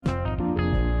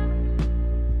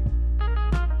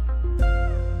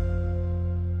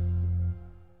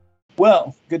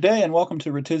Well, good day and welcome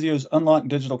to Retizio's Unlock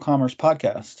Digital Commerce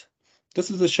podcast.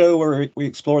 This is the show where we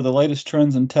explore the latest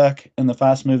trends in tech in the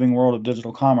fast moving world of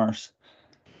digital commerce.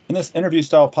 In this interview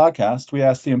style podcast, we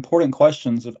ask the important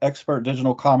questions of expert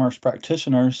digital commerce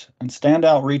practitioners and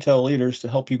standout retail leaders to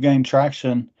help you gain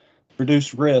traction,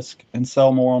 reduce risk, and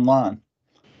sell more online.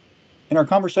 In our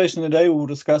conversation today, we will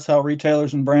discuss how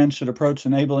retailers and brands should approach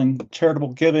enabling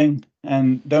charitable giving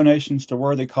and donations to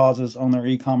worthy causes on their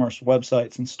e commerce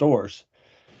websites and stores.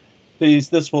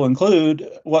 This will include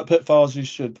what pitfalls you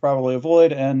should probably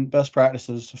avoid and best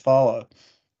practices to follow.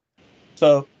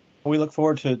 So we look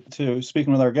forward to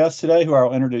speaking with our guests today, who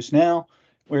I'll introduce now.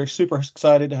 We're super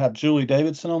excited to have Julie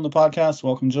Davidson on the podcast.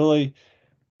 Welcome, Julie.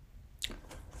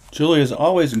 Julie has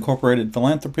always incorporated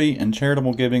philanthropy and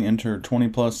charitable giving into her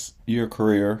 20-plus year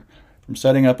career, from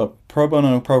setting up a pro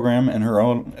bono program in her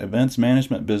own events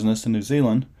management business in New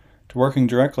Zealand to working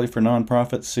directly for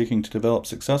nonprofits seeking to develop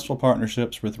successful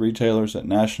partnerships with retailers at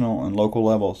national and local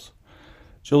levels.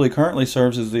 Julie currently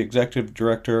serves as the executive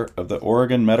director of the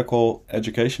Oregon Medical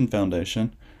Education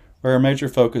Foundation, where her major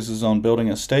focus is on building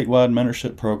a statewide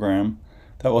mentorship program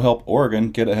that will help Oregon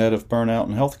get ahead of burnout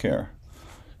in healthcare.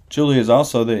 Julie is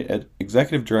also the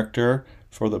executive director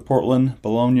for the Portland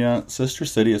Bologna Sister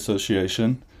City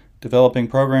Association, developing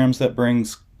programs that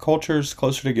brings cultures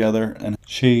closer together, and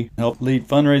she helped lead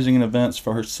fundraising and events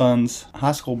for her son's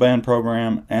high school band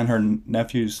program and her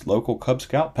nephew's local Cub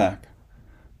Scout pack.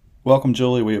 Welcome,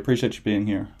 Julie. We appreciate you being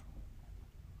here.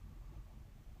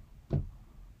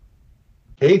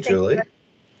 Hey, Julie.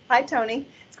 Hi, Tony.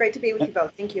 It's great to be with you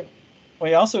both. Thank you.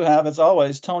 We also have, as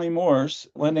always, Tony Moores,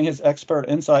 lending his expert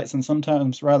insights and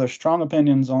sometimes rather strong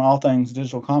opinions on all things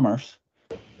digital commerce.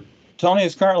 Tony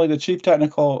is currently the Chief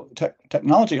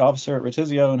Technology Officer at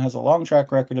Retizio and has a long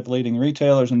track record of leading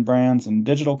retailers and brands in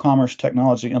digital commerce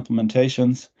technology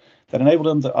implementations that enable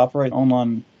them to operate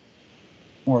online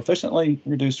more efficiently,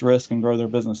 reduce risk, and grow their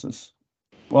businesses.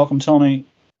 Welcome, Tony.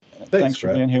 Thanks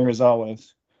for being here, as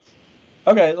always.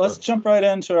 Okay, let's jump right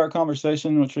into our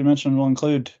conversation, which we mentioned will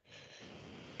include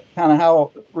kind of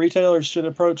how retailers should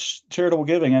approach charitable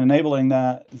giving and enabling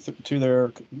that to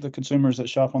the consumers that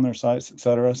shop on their sites, et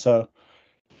cetera. So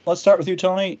let's start with you,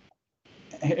 Tony.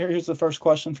 Here's the first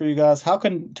question for you guys. How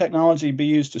can technology be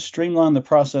used to streamline the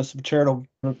process of charitable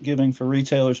giving for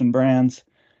retailers and brands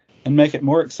and make it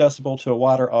more accessible to a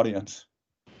wider audience?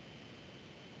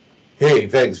 Hey,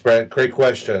 thanks, Brett. Great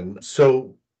question.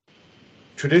 So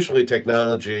traditionally,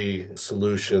 technology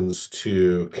solutions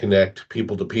to connect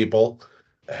people to people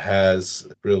has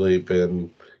really been,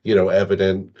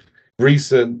 evident.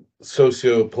 Recent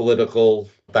socio-political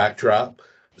backdrop.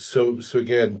 So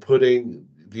again, putting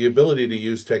the ability to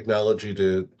use technology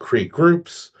to create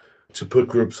groups, to put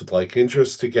groups with like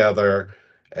interests together,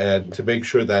 and to make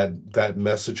sure that that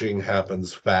messaging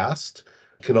happens fast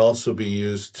can also be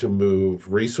used to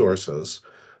move resources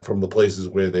from the places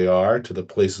where they are to the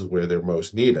places where they're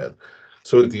most needed.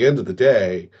 So at the end of the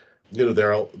day,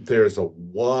 there's a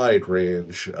wide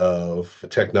range of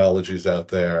technologies out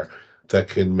there that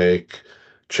can make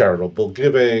charitable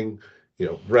giving,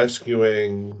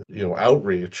 rescuing,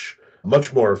 outreach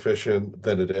much more efficient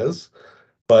than it is.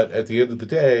 But at the end of the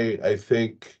day, I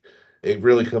think it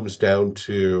really comes down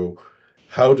to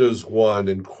how does one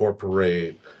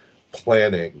incorporate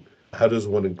planning? How does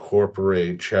one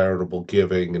incorporate charitable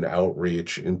giving and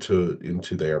outreach into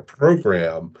their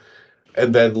program?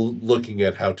 And then looking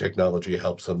at how technology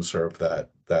helps them serve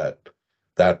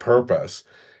that purpose.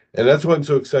 And that's why I'm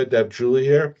so excited to have Julie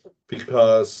here,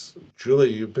 because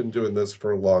Julie, you've been doing this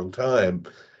for a long time.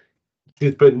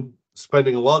 She's been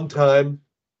spending a long time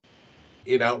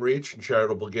in outreach and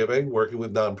charitable giving, working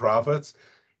with nonprofits.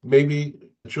 Maybe,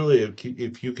 Julie,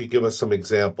 if you could give us some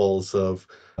examples of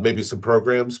maybe some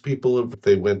programs people, if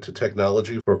they went to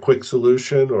technology for a quick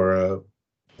solution or a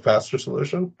faster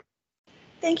solution.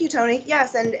 Thank you, Tony.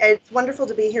 Yes, and it's wonderful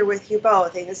to be here with you both. I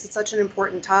think this is such an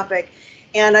important topic,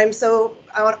 and I'm so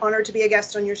honored to be a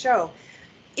guest on your show.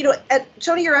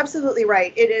 Tony, you're absolutely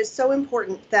right. It is so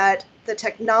important that the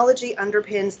technology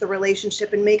underpins the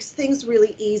relationship and makes things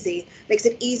really easy, makes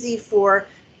it easy for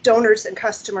donors and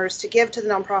customers to give to the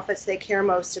nonprofits they care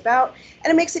most about,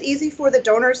 and it makes it easy for the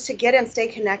donors to get and stay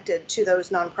connected to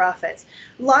those nonprofits.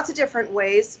 Lots of different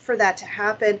ways for that to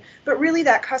happen, but really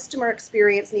that customer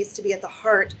experience needs to be at the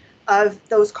heart of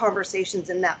those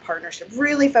conversations in that partnership,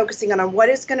 really focusing on what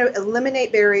is going to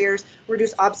eliminate barriers,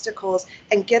 reduce obstacles,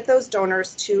 and get those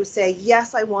donors to say,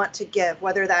 yes, I want to give,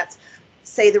 whether that's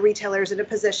say the retailer is in a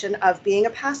position of being a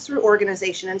pass-through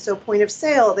organization, and so point of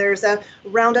sale, there's a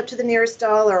round up to the nearest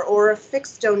dollar or a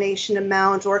fixed donation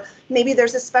amount, or maybe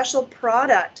there's a special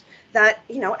product that,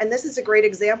 and this is a great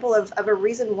example of a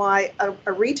reason why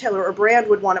a retailer or brand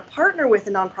would want to partner with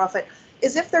a nonprofit,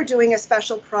 is if they're doing a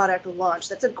special product launch.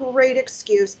 That's a great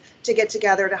excuse to get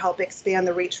together to help expand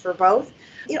the reach for both.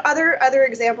 Other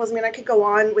examples, I could go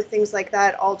on with things like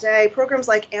that all day. Programs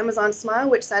like Amazon Smile,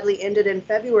 which sadly ended in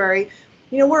February,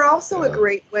 were also a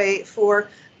great way for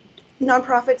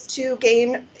nonprofits to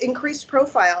gain increased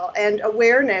profile and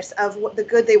awareness of what the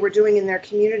good they were doing in their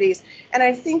communities. And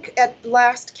I think at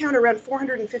last count, around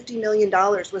 $450 million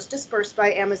was dispersed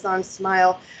by Amazon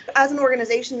Smile. As an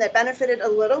organization that benefited a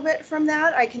little bit from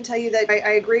that, I can tell you that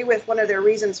I agree with one of their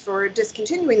reasons for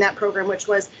discontinuing that program, which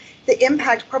was the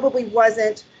impact probably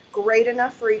wasn't great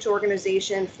enough for each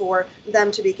organization for them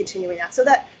to be continuing that. So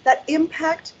that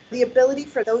impact, the ability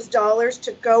for those dollars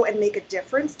to go and make a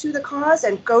difference to the cause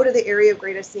and go to the area of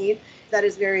greatest need, that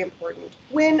is very important.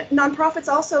 When nonprofits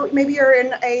also maybe are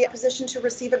in a position to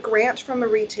receive a grant from a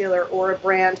retailer or a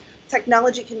brand,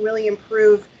 technology can really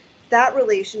improve that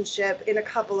relationship in a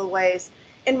couple of ways.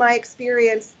 In my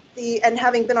experience, and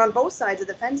having been on both sides of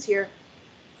the fence here,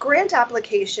 grant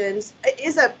applications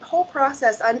is a whole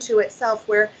process unto itself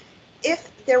where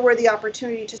if there were the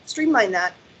opportunity to streamline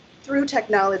that through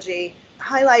technology,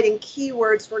 highlighting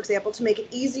keywords, for example, to make it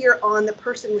easier on the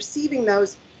person receiving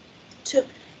those to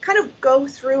kind of go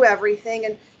through everything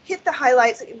and hit the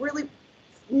highlights, really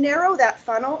narrow that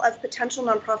funnel of potential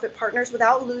nonprofit partners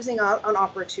without losing out on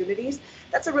opportunities.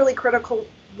 That's a really critical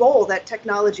role that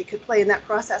technology could play in that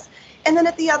process. And then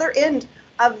at the other end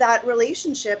of that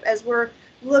relationship, as we're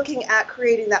looking at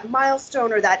creating that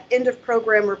milestone or that end of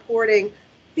program reporting,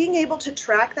 being able to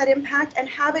track that impact and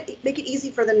have it make it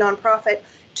easy for the nonprofit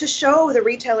to show the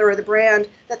retailer or the brand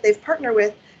that they've partnered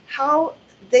with how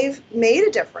they've made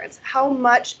a difference, how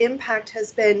much impact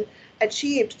has been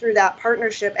achieved through that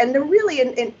partnership. And they're really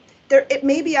it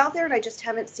may be out there and I just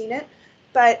haven't seen it,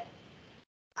 but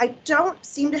I don't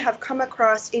seem to have come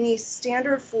across any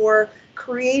standard for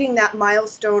creating that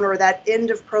milestone or that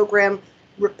end of program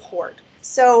report.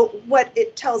 So what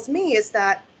it tells me is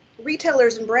that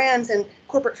retailers and brands and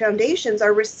corporate foundations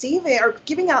are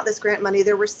giving out this grant money.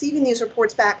 They're receiving these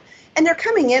reports back, and they're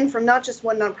coming in from not just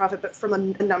one nonprofit, but from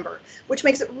a number, which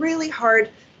makes it really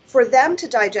hard for them to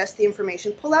digest the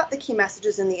information, pull out the key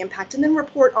messages and the impact, and then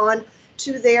report on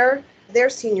to their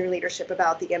senior leadership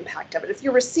about the impact of it. If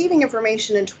you're receiving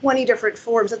information in 20 different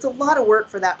forms, that's a lot of work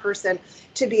for that person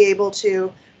to be able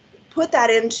to put that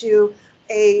into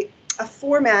a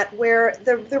format where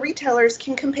the retailers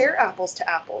can compare apples to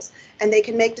apples and they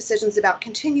can make decisions about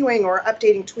continuing or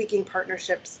updating, tweaking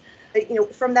partnerships,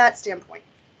 from that standpoint.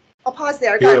 I'll pause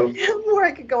there. I've got more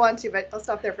I could go on to, but I'll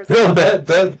stop there for a second.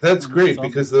 No, that's great,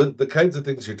 because the kinds of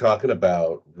things you're talking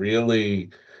about really,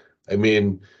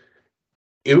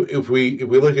 if we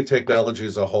look at technology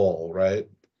as a whole, right?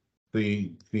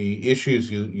 The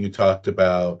issues you talked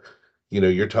about,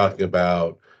 you're talking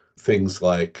about things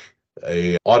like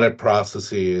audit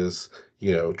processes,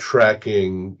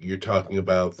 tracking, you're talking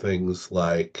about things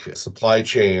like supply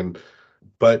chain,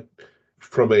 but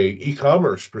from a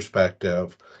e-commerce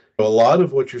perspective, a lot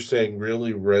of what you're saying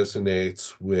really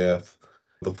resonates with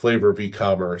the flavor of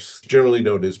e-commerce, generally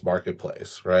known as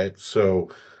marketplace, right?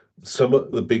 So some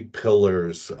of the big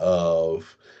pillars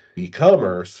of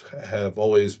e-commerce have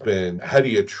always been, how do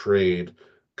you trade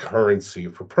currency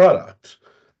for product?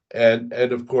 And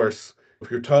of course, if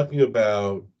you're talking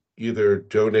about either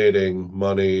donating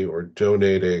money or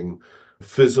donating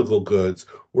physical goods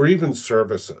or even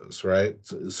services, right?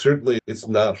 Certainly it's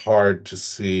not hard to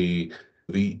see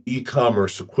the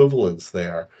e-commerce equivalents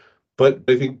there. But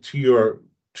I think to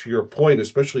your point,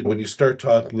 especially when you start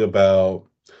talking about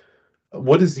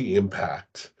what is the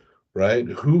impact, right?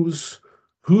 Who's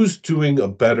doing a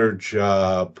better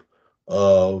job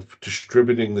of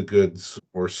distributing the goods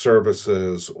or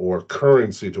services or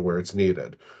currency to where it's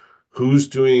needed? Who's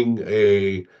doing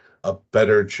a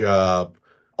better job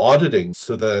auditing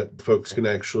so that folks can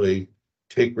actually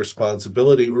take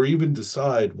responsibility or even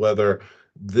decide whether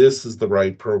this is the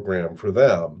right program for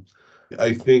them?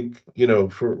 I think,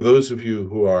 for those of you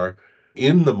who are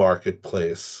in the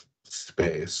marketplace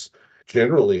space,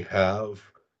 generally have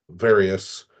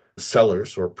various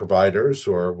sellers or providers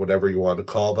or whatever you want to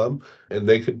call them, and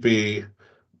they could be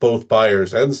both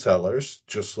buyers and sellers,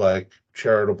 just like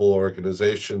charitable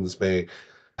organizations may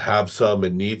have some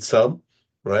and need some,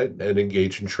 right, and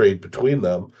engage in trade between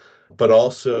them. But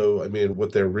also,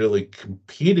 what they're really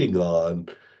competing on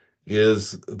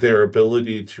is their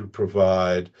ability to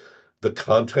provide the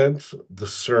content, the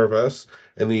service,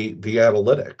 and the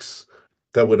analytics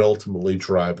that would ultimately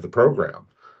drive the program.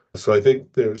 So I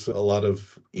think there's a lot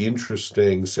of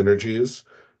interesting synergies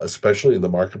especially in the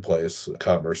marketplace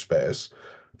commerce space,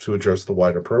 to address the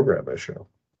wider program issue.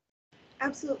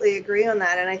 Absolutely agree on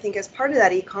that. And I think as part of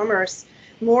that e-commerce,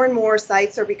 more and more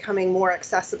sites are becoming more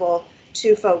accessible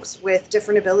to folks with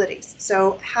different abilities.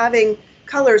 So having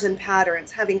colors and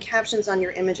patterns, having captions on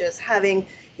your images, having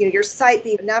your site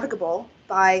being navigable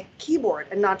by keyboard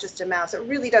and not just a mouse, it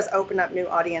really does open up new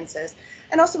audiences.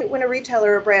 And also when a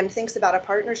retailer or brand thinks about a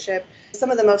partnership,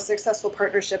 some of the most successful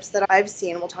partnerships that I've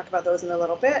seen, we'll talk about those in a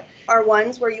little bit, are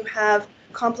ones where you have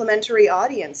complementary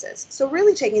audiences. So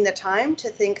really taking the time to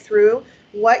think through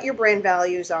what your brand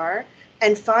values are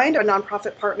and find a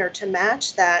nonprofit partner to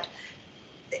match that,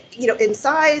 in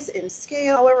size, in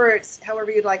scale,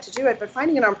 however you'd like to do it, but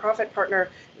finding a nonprofit partner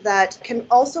that can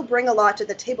also bring a lot to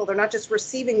the table. They're not just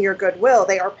receiving your goodwill,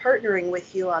 they are partnering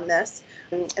with you on this,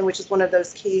 and which is one of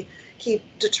those key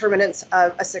determinants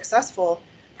of a successful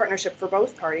partnership for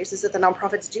both parties, is that the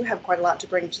nonprofits do have quite a lot to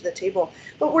bring to the table.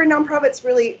 But where nonprofits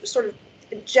really sort of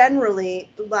generally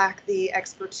lack the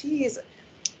expertise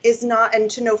is not,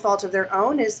 and to no fault of their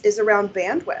own, is around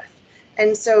bandwidth.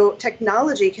 And so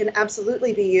technology can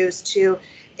absolutely be used to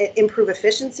improve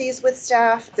efficiencies with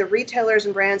staff. The retailers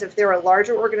and brands, if they're a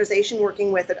larger organization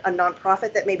working with a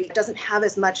nonprofit that maybe doesn't have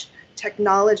as much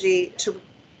technology to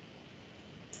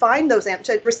find those,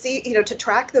 to receive, to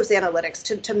track those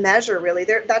analytics, to measure really,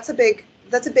 that's a big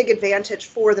advantage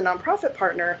for the nonprofit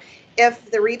partner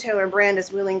if the retailer and brand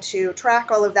is willing to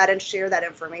track all of that and share that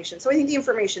information. So I think the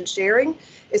information sharing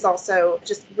is also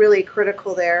just really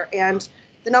critical there. And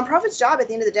the nonprofit's job at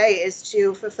the end of the day is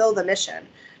to fulfill the mission.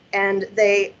 And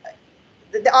they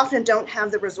often don't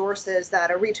have the resources that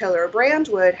a retailer or brand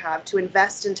would have to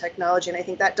invest in technology. And I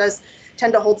think that does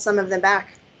tend to hold some of them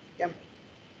back. Yeah.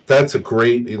 That's a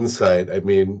great insight. I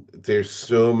mean, there's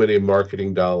so many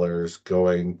marketing dollars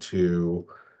going to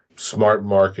smart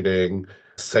marketing,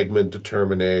 segment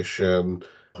determination,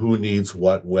 who needs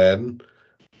what when.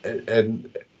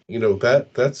 And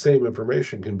that same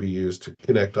information can be used to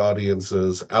connect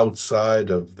audiences outside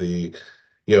of the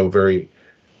very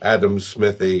Adam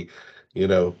Smithy, you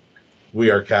know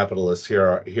we are capitalists,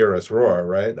 hear us roar,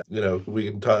 right? We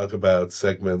can talk about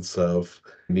segments of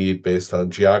need based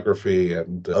on geography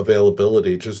and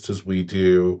availability, just as we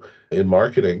do in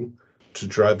marketing, to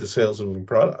drive the sales of a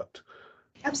product.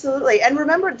 Absolutely. And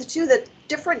remember too that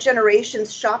different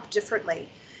generations shop differently.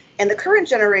 And the current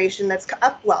generation that's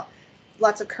up, well,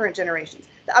 lots of current generations,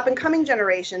 the up and coming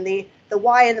generation, the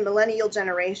Y and the millennial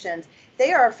generations,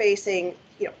 they are facing,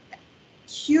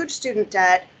 huge student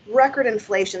debt, record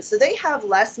inflation. So they have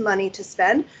less money to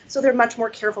spend. So they're much more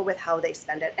careful with how they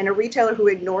spend it. And a retailer who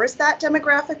ignores that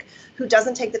demographic, who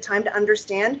doesn't take the time to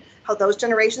understand how those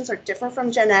generations are different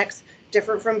from Gen X,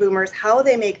 different from boomers, how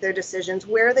they make their decisions,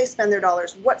 where they spend their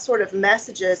dollars, what sort of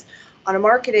messages from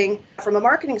a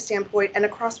marketing standpoint, and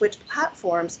across which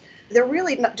platforms, they're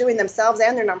really not doing themselves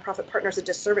and their nonprofit partners a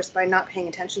disservice by not paying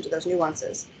attention to those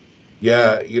nuances.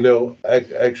 Yeah,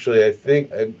 I think,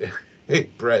 and hey,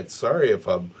 Brett, sorry if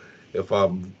I'm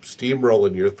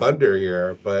steamrolling your thunder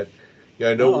here, but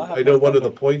yeah, No, I know one of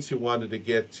the points you wanted to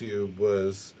get to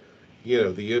was,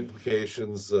 the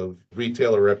implications of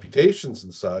retailer reputations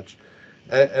and such,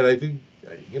 and I think,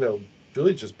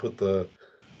 Julie just put the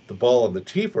ball on the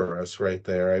tee for us right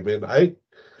there. I mean,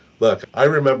 I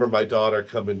remember my daughter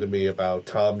coming to me about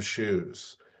Tom's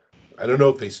shoes. I don't know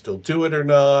if they still do it or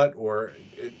not, or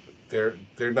they're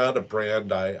not a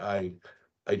brand I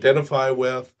identify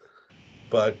with,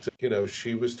 but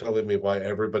she was telling me why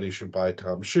everybody should buy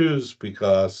Tom's shoes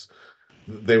because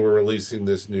they were releasing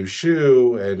this new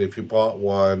shoe, and if you bought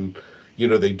one,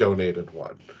 they donated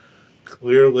one.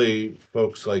 Clearly,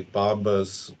 folks like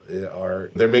Bombas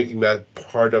they're making that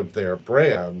part of their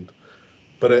brand,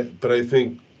 but I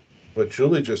think what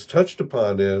Julie just touched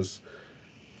upon is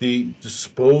the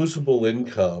disposable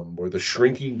income or the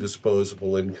shrinking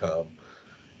disposable income,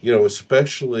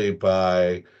 especially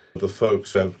by the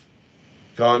folks who have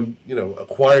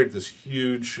acquired this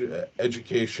huge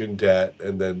education debt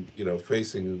and then,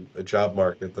 facing a job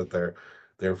market that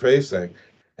they're facing.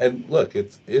 And look,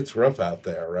 it's rough out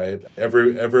there, right?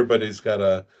 Everybody's got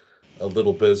a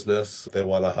little business. They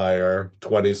want to hire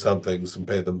 20 somethings and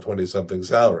pay them 20 something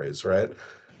salaries, right?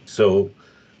 So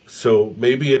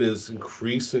maybe it is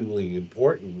increasingly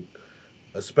important,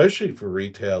 especially for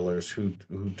retailers who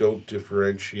don't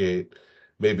differentiate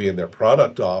maybe in their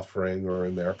product offering or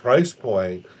in their price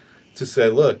point, to say,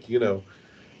 look, you're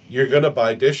going to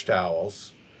buy dish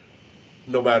towels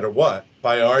no matter what.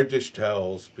 Buy our dish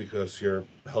towels because you're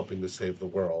helping to save the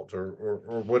world, or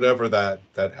whatever that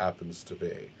happens to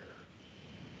be.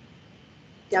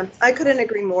 Yeah, I couldn't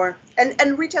agree more.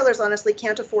 And retailers honestly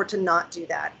can't afford to not do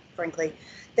that, frankly.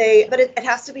 But it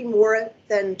has to be more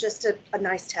than just a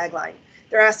nice tagline.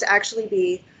 There has to actually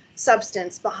be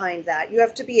substance behind that. You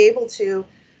have to be able to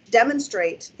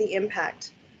demonstrate the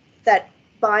impact that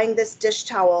buying this dish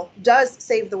towel does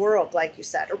save the world, like you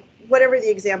said, or whatever the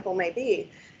example may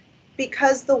be.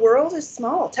 Because the world is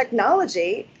small.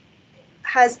 Technology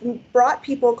has brought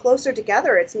people closer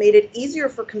together. It's made it easier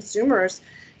for consumers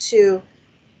to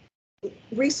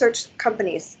research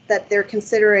companies that they're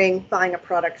considering buying a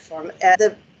product from.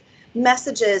 The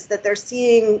messages that they're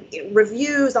seeing,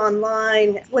 reviews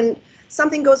online, when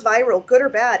something goes viral, good or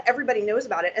bad, everybody knows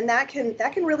about it, and that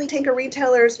can really take a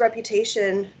retailer's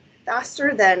reputation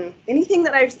faster than anything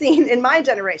that I've seen in my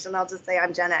generation. I'll just say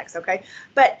I'm Gen X, okay?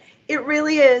 But it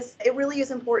really is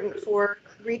important for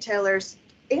retailers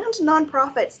and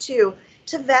nonprofits too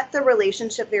to vet the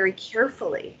relationship very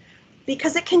carefully,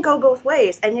 because it can go both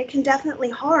ways, and it can definitely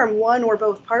harm one or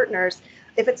both partners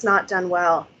if it's not done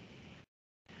well.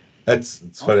 It's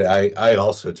funny. I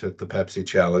also took the Pepsi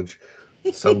challenge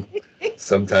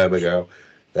some time ago.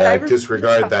 But I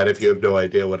Disregard that if you have no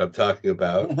idea what I'm talking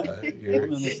about. I'm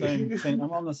in the same team.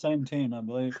 I'm on the same team, I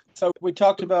believe. So we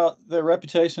talked about the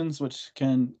reputations, which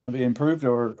can be improved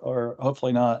or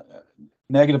hopefully not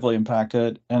negatively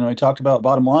impacted. And we talked about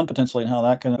bottom line potentially and how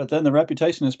that can, but then the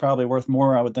reputation is probably worth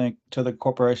more, I would think, to the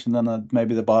corporation than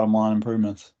maybe the bottom line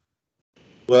improvements.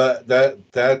 Well,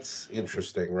 that's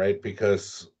interesting, right?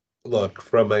 Because look,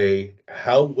 from a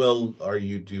how well are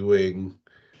you doing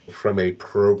from a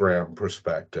program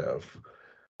perspective?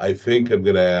 I think I'm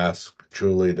going to ask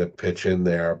Julie to pitch in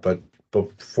there, but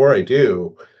before I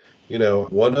do,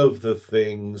 one of the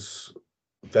things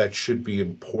that should be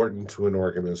important to an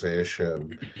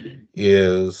organization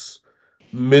is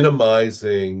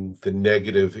minimizing the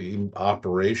negative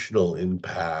operational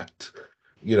impact.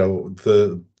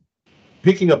 The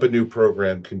picking up a new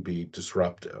program can be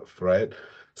disruptive, right?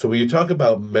 So when you talk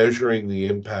about measuring the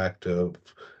impact of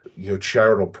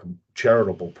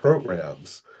charitable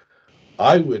programs,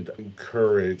 I would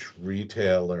encourage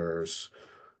retailers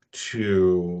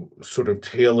to sort of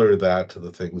tailor that to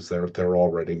the things that they're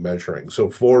already measuring. So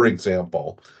for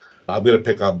example, I'm going to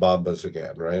pick on Bombas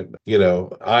again, right?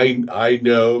 I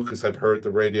know because I've heard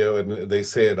the radio and they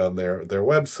say it on their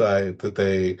website that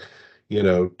they,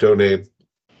 donate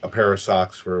a pair of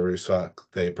socks for every sock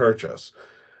they purchase.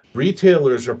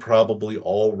 Retailers are probably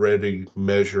already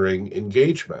measuring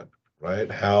engagement,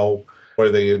 right? How are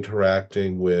they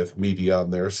interacting with media on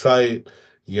their site?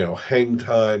 Hang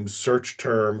times, search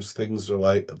terms, things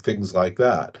like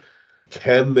that.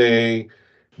 Can they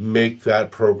make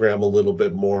that program a little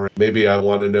bit more? Maybe I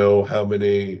want to know how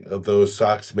many of those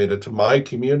socks made it to my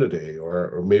community,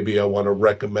 or maybe I want to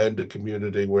recommend a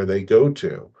community where they go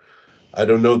to. I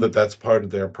don't know that that's part of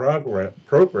their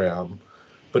program,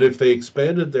 but if they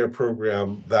expanded their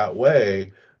program that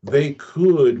way, they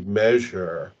could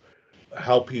measure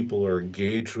how people are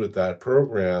engaged with that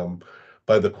program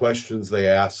by the questions they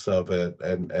ask of it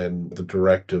and the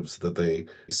directives that they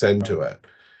send to it.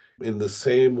 In the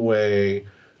same way,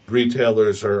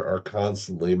 retailers are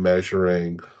constantly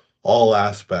measuring all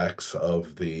aspects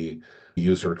of the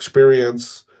user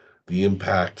experience, the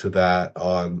impact to that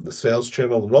on the sales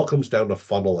channel. It all comes down to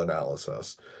funnel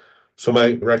analysis. So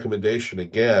my recommendation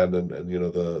again, and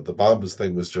the Bombas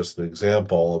thing was just an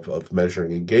example of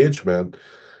measuring engagement.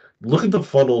 Look at the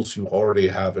funnels you already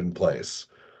have in place.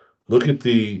 Look at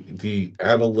the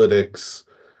analytics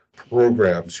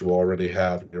programs you already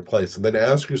have in your place, and then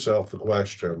ask yourself the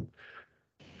question,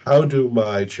 how do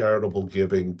my charitable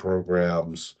giving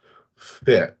programs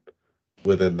fit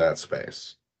within that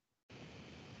space?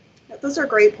 Those are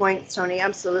great points, Tony.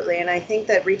 Absolutely. And I think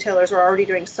that retailers are already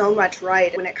doing so much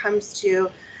right when it comes to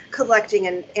collecting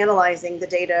and analyzing the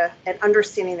data and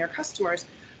understanding their customers.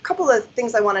 A couple of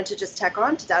things I wanted to just tack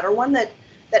on to that are one, that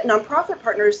nonprofit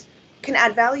partners can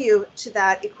add value to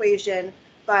that equation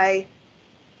by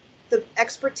the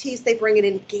expertise they bring in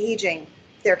engaging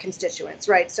their constituents,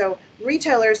 right? So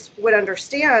retailers would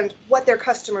understand what their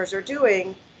customers are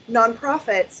doing.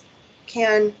 Nonprofits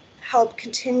can help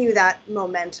continue that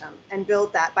momentum and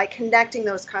build that by connecting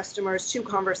those customers to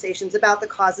conversations about the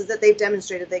causes that they've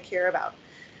demonstrated they care about.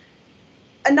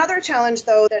 Another challenge,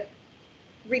 though, that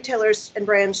retailers and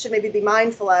brands should maybe be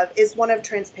mindful of is one of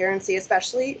transparency,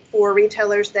 especially for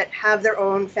retailers that have their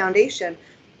own foundation.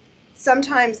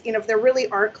 Sometimes, if there really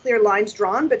aren't clear lines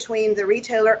drawn between the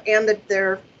retailer and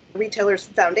their retailer's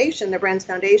foundation, their brand's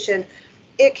foundation,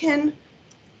 it can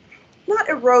not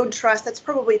erode trust, that's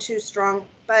probably too strong,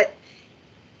 but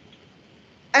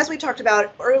as we talked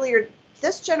about earlier,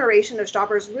 this generation of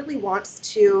shoppers really wants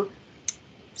to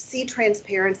see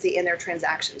transparency in their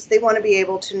transactions. They want to be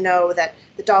able to know that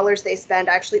the dollars they spend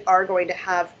actually are going to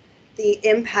have the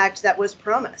impact that was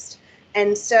promised.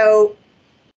 And so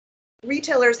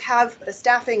retailers have the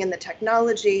staffing and the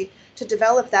technology to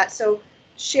develop that. So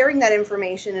sharing that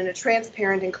information in a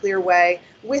transparent and clear way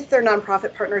with their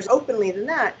nonprofit partners openly than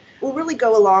that will really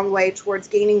go a long way towards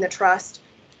gaining the trust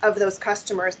of those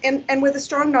customers. And with a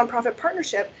strong nonprofit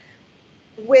partnership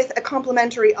with a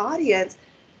complementary audience,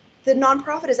 the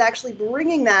nonprofit is actually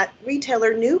bringing that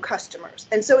retailer new customers.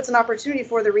 And so it's an opportunity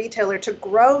for the retailer to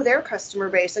grow their customer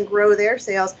base and grow their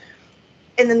sales.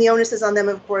 And then the onus is on them,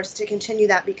 of course, to continue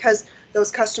that because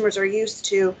those customers are used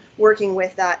to working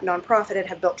with that nonprofit and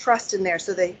have built trust in there.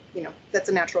 So they, that's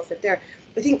a natural fit there.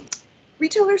 I think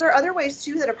retailers are other ways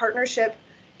too that a partnership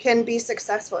can be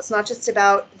successful. It's not just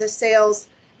about the sales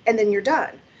and then you're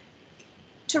done.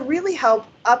 To really help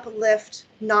uplift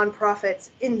nonprofits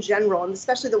in general, and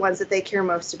especially the ones that they care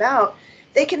most about,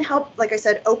 they can help, like I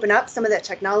said, open up some of that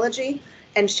technology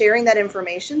and sharing that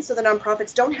information so the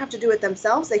nonprofits don't have to do it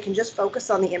themselves. They can just focus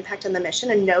on the impact and the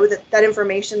mission and know that that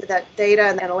information, that data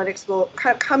and analytics will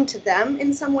kind of come to them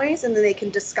in some ways, and then they can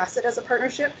discuss it as a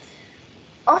partnership.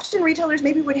 Often retailers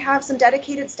maybe would have some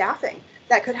dedicated staffing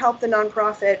that could help the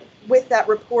nonprofit with that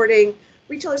reporting.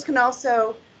 Retailers can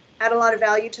also add a lot of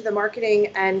value to the marketing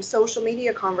and social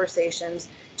media conversations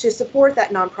to support that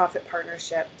nonprofit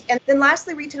partnership. And then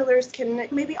lastly, retailers can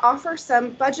maybe offer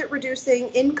some budget reducing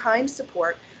in-kind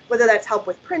support, whether that's help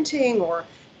with printing or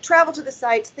travel to the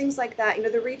sites, things like that.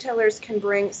 The retailers can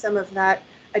bring some of that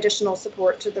additional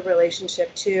support to the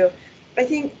relationship too. I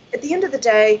think at the end of the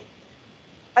day,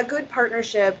 a good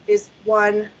partnership is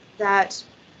one that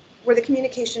where the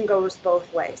communication goes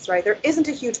both ways, right? There isn't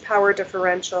a huge power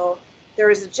differential. There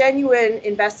is a genuine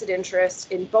invested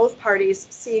interest in both parties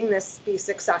seeing this be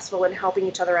successful and helping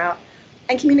each other out.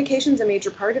 And communication is a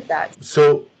major part of that.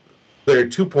 So there are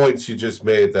 2 points you just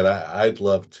made that I'd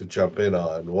love to jump in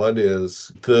on. One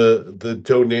is the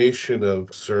donation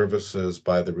of services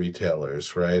by the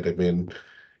retailers, right? I mean,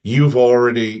 you're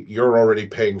already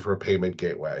paying for a payment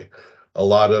gateway. A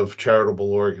lot of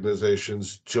charitable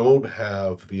organizations don't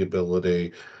have the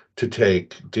ability to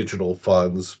take digital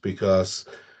funds because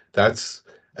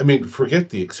forget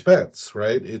the expense,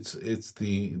 right? It's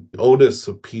the onus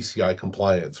of PCI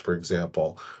compliance, for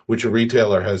example, which a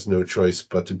retailer has no choice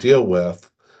but to deal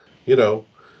with.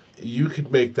 You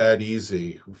could make that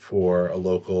easy for a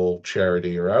local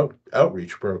charity or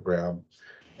outreach program.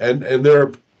 And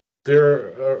there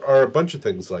are a bunch of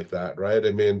things like that, right?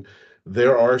 I mean,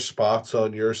 there are spots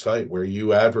on your site where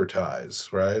you advertise,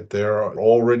 right? There are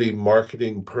already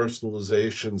marketing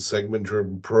personalization,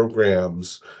 segment-driven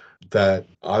programs that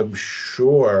I'm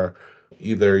sure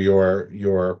either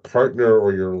your partner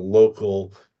or your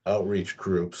local outreach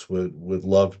groups would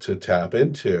love to tap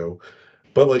into.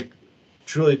 But like,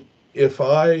 Julie, if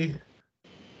as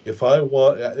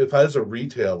a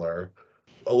retailer,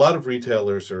 a lot of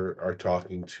retailers are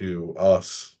talking to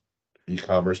us,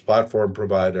 e-commerce platform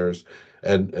providers,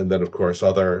 and then of course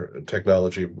other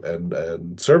technology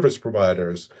and service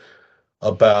providers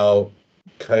about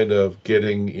kind of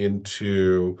getting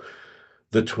into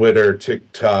the Twitter,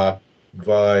 TikTok,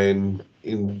 Vine,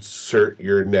 insert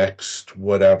your next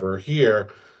whatever here.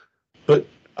 But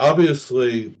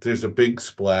obviously there's a big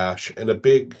splash and a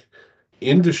big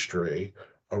industry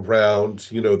around,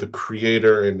 the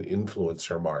creator and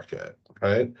influencer market,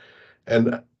 right?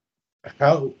 And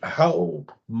how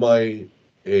might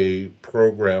a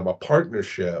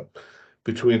partnership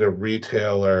between a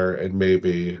retailer and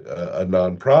maybe a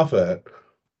nonprofit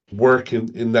work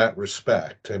in that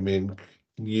respect? I mean,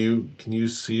 can you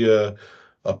see a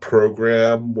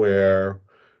program where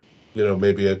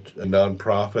maybe a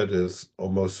nonprofit is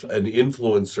almost an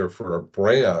influencer for a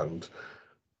brand,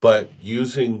 but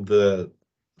using the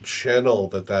channel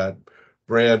that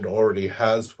brand already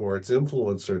has for its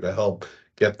influencer to help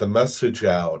get the message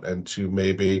out and to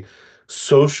maybe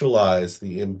socialize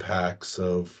the impacts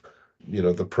of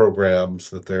the programs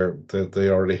that they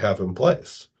already have in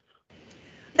place?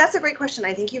 That's a great question.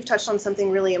 I think you've touched on something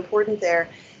really important there.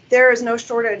 There is no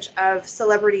shortage of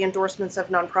celebrity endorsements of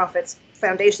nonprofits,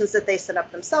 foundations that they set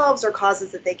up themselves or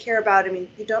causes that they care about. I mean,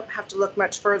 you don't have to look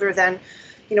much further than,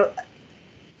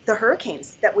 the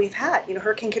hurricanes that we've had.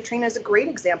 Hurricane Katrina is a great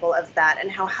example of that,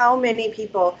 and how many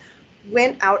people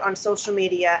went out on social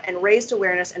media and raised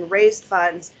awareness and raised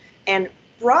funds and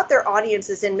brought their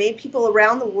audiences and made people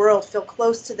around the world feel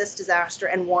close to this disaster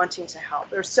and wanting to help.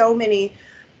 There's so many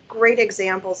great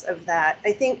examples of that.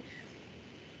 I think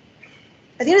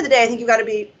at the end of the day, I think you've got to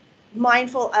be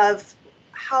mindful of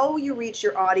how you reach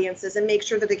your audiences and make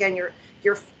sure that, again,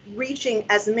 you're reaching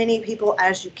as many people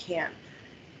as you can.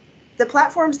 The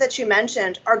platforms that you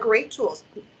mentioned are great tools,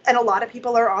 and a lot of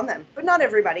people are on them, but not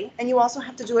everybody. And you also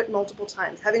have to do it multiple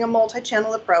times. Having a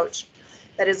multi-channel approach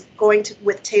that is going to,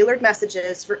 with tailored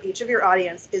messages for each of your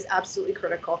audience, is absolutely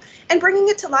critical. And bringing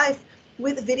it to life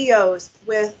with videos,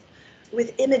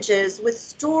 with images, with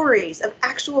stories of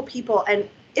actual people, and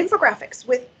infographics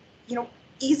with,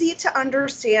 easy to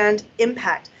understand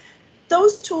impact.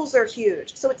 Those tools are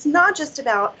huge. So it's not just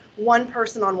about one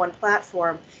person on one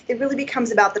platform. It really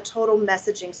becomes about the total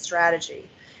messaging strategy.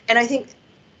 And I think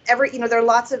there's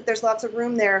lots of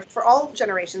room there for all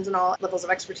generations and all levels of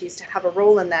expertise to have a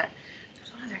role in that.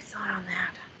 There's one other thought on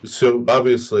that. So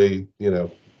obviously,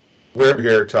 we're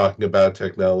here talking about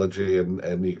technology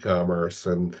and e-commerce,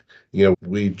 and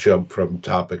we jump from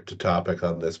topic to topic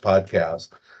on this podcast.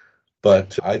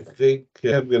 But I think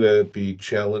I'm going to be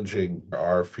challenging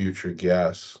our future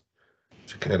guests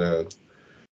to kind of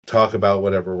talk about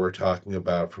whatever we're talking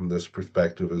about from this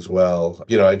perspective as well.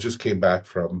 I just came back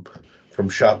from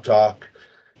Shop Talk.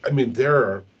 I mean, there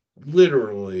are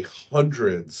literally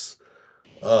hundreds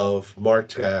of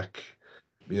MarTech.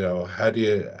 How do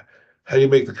you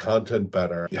make the content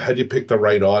better? How do you pick the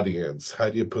right audience?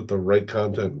 How do you put the right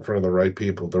content in front of the right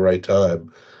people at the right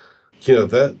time?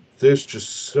 That there's just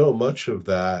so much of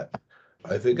that.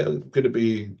 I think I'm going to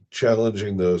be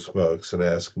challenging those folks and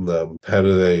asking them, how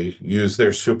do they use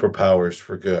their superpowers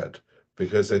for good?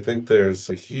 Because I think there's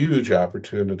a huge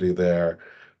opportunity there.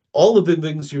 All of the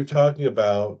things you're talking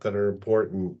about that are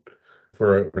important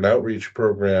for an outreach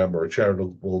program or a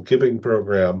charitable giving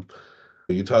program.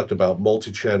 You talked about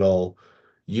multi-channel.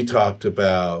 You talked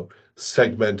about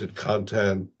segmented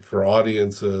content for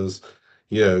audiences.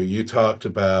 You talked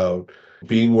about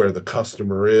being where the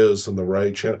customer is on the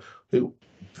right channel.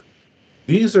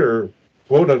 These are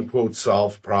quote unquote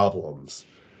solved problems,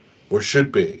 or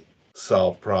should be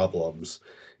solved problems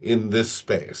in this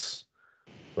space,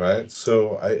 right?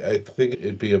 So I think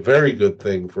it'd be a very good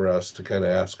thing for us to kind of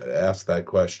ask that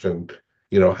question.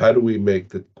 How do we make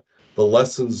the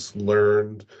lessons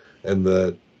learned and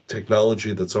the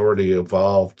technology that's already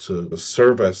evolved to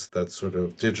service that sort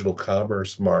of digital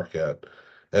commerce market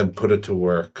and put it to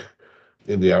work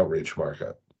in the outreach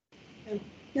market?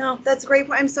 No, that's a great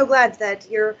point. I'm so glad that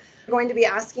you're going to be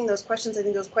asking those questions. I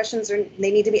think those questions they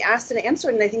need to be asked and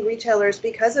answered. And I think retailers,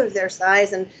 because of their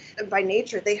size and by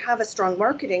nature, they have a strong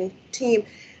marketing team.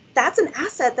 That's an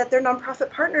asset that their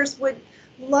nonprofit partners would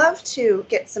love to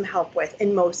get some help with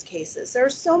in most cases. There are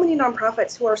so many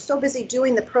nonprofits who are so busy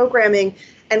doing the programming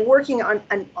and working on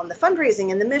the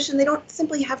fundraising and the mission, they don't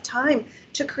simply have time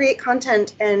to create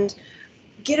content and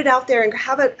get it out there and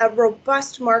have a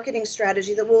robust marketing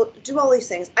strategy that will do all these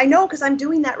things. I know, because I'm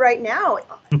doing that right now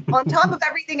on top of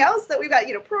everything else that we've got,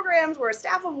 programs. We're a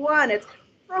staff of one. It's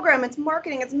program, it's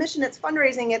marketing, it's mission, it's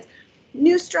fundraising, it's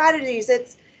new strategies,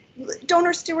 it's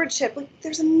donor stewardship.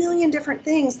 There's a million different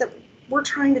things that we're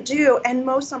trying to do, and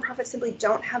most nonprofits simply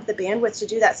don't have the bandwidth to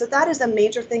do that. So that is a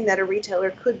major thing that a retailer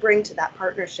could bring to that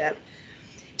partnership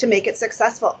to make it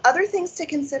successful. Other things to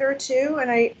consider too, and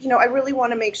I really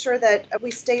want to make sure that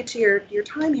we stay to your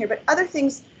time here, but other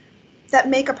things that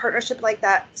make a partnership like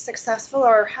that successful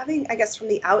are having, I guess, from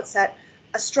the outset,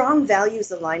 a strong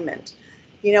values alignment.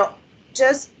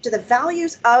 Just do the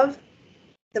values of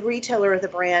the retailer or the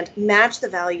brand match the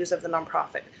values of the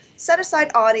nonprofit? Set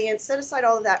aside audience, set aside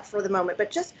all of that for the moment,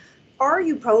 but just, are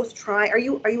you both trying, are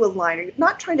you aligned? Are you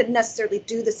not trying to necessarily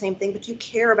do the same thing, but you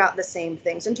care about the same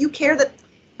things? And do you care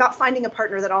about finding a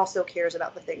partner that also cares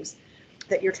about the things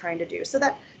that you're trying to do? So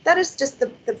that is just the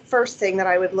first thing that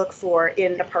I would look for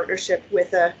in a partnership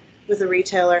with a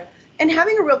retailer. And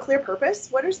having a real clear purpose.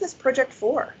 What is this project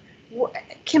for?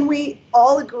 Can we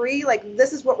all agree,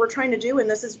 this is what we're trying to do and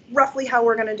this is roughly how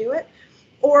we're going to do it?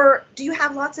 Or do you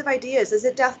have lots of ideas? Is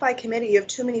it death by committee? You have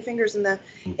too many fingers in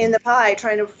the pie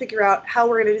trying to figure out how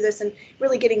we're going to do this and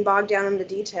really getting bogged down in the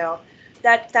detail.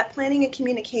 That planning and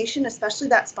communication, especially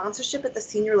that sponsorship at the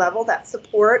senior level, that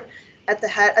support at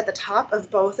the top of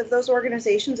both of those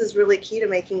organizations, is really key to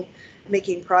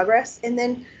making progress. And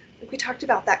then we talked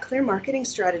about that clear marketing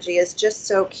strategy is just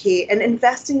so key, and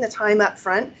investing the time up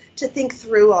front to think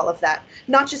through all of that.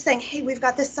 Not just saying, hey, we've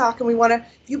got this sock and we want to,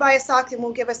 if you buy a sock, then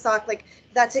we'll give a sock.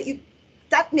 That's it.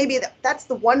 That's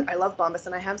the one. I love Bombas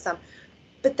and I have some,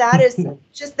 but that is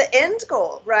just the end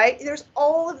goal, right? There's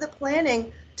all of the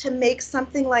planning to make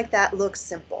something like that look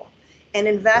simple, and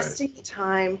investing the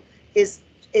time is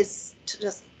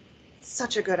just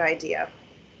such a good idea.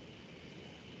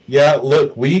 Yeah,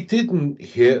 look, we didn't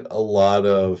hit a lot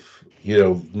of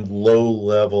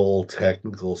low-level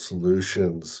technical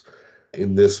solutions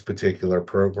in this particular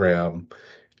program.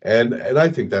 And I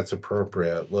think that's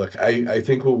appropriate. Look, I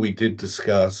think what we did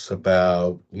discuss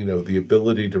about, the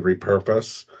ability to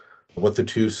repurpose what the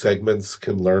two segments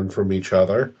can learn from each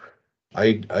other.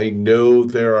 I know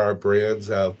there are brands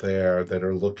out there that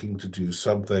are looking to do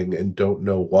something and don't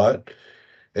know what.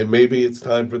 And maybe it's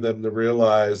time for them to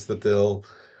realize that they'll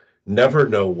never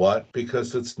know what,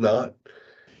 because it's not,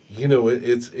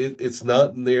 it's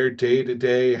not in their day to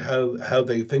day how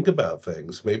they think about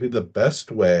things. Maybe the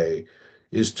best way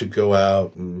is to go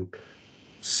out and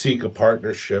seek a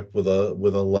partnership with a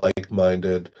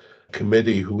like-minded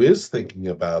committee who is thinking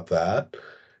about that,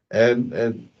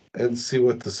 and see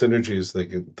what the synergies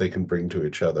they can bring to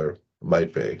each other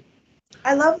might be.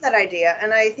 I love that idea.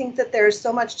 And I think that there's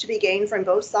so much to be gained from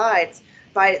both sides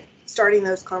by starting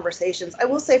those conversations. I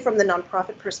will say from the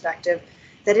nonprofit perspective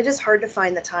that it is hard to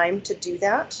find the time to do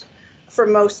that for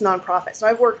most nonprofits. So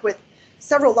I've worked with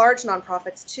several large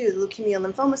nonprofits too. The Leukemia and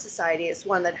Lymphoma Society is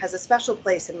one that has a special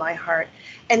place in my heart.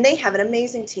 And they have an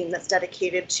amazing team that's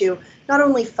dedicated to not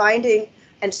only finding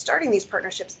and starting these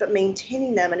partnerships, but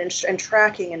maintaining them and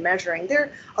tracking and measuring.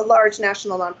 They're a large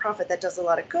national nonprofit that does a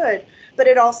lot of good, but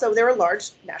they're a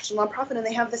large national nonprofit and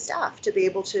they have the staff to be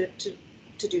able to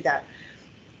do that.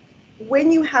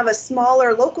 When you have a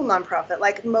smaller local nonprofit,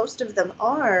 like most of them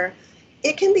are,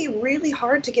 it can be really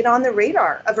hard to get on the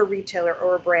radar of a retailer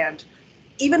or a brand,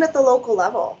 even at the local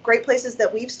level. Great places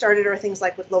that we've started are things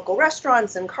like with local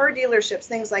restaurants and car dealerships,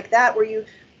 things like that, where you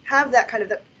have that kind of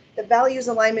the values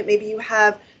alignment. Maybe you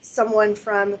have someone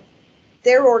from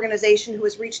their organization who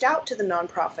has reached out to the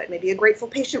nonprofit. Maybe a Grateful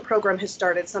Patient program has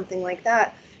started something like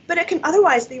that. But it can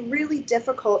otherwise be really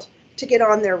difficult to get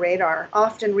on their radar.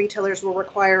 Often retailers will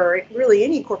require, or really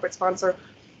any corporate sponsor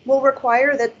will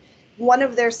require, that one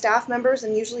of their staff members,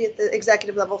 and usually at the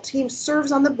executive level team,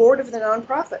 serves on the board of the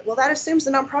nonprofit. Well, that assumes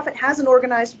the nonprofit has an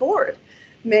organized board.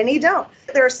 Many don't.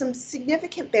 There are some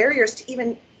significant barriers to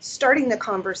even starting the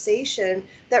conversation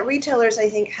that retailers, I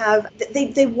think, have.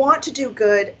 They want to do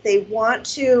good. They want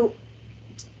to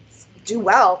do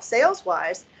well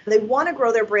sales-wise. They want to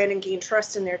grow their brand and gain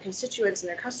trust in their constituents and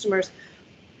their customers.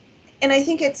 And I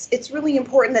think it's really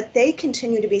important that they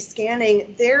continue to be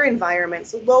scanning their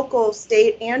environments, local,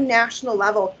 state, and national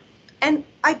level, and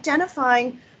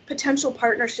identifying potential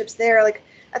partnerships there. Like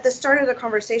at the start of the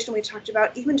conversation, we talked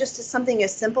about even just something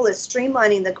as simple as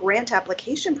streamlining the grant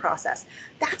application process.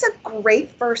 That's a great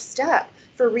first step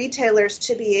for retailers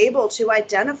to be able to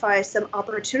identify some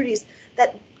opportunities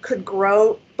that could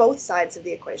grow both sides of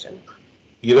the equation.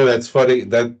 That's funny.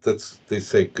 That's they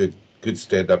say good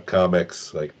stand-up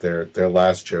comics, like their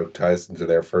last joke ties into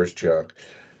their first joke.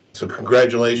 So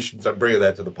congratulations on bringing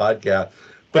that to the podcast.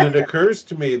 But it occurs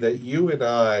to me that you and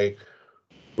I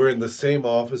were in the same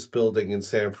office building in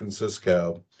San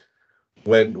Francisco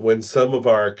when some of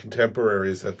our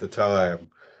contemporaries at the time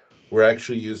were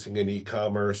actually using an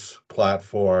e-commerce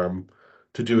platform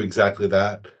to do exactly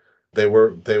that. They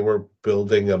were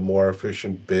building a more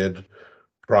efficient bid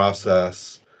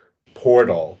process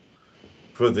portal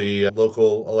for the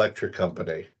local electric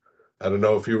company. I don't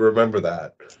know if you remember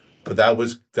that, but that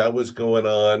was going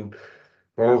on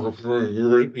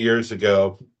years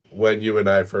ago when you and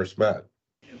I first met.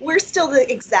 We're still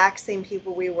the exact same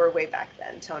people we were way back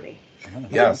then, Tony.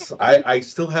 Yes, I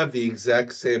still have the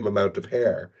exact same amount of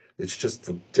hair. It's just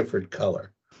a different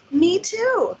color. Me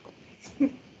too.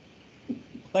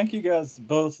 Thank you guys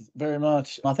both very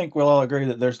much. I think we'll all agree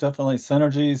that there's definitely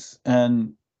synergies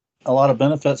and a lot of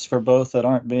benefits for both that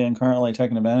aren't being currently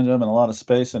taken advantage of, and a lot of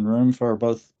space and room for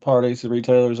both parties, the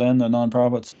retailers and the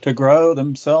nonprofits, to grow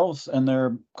themselves and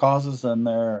their causes and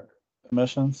their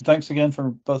missions. Thanks again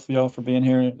for both of y'all for being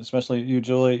here, especially you,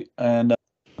 Julie. And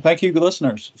thank you,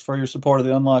 listeners, for your support of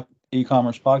the Unlock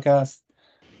E-commerce podcast.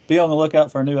 Be on the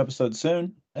lookout for a new episode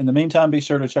soon. In the meantime, be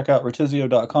sure to check out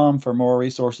retizio.com for more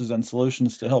resources and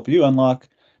solutions to help you unlock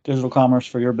digital commerce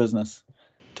for your business.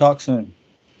 Talk soon.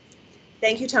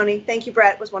 Thank you, Tony. Thank you,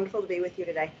 Brett. It was wonderful to be with you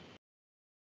today.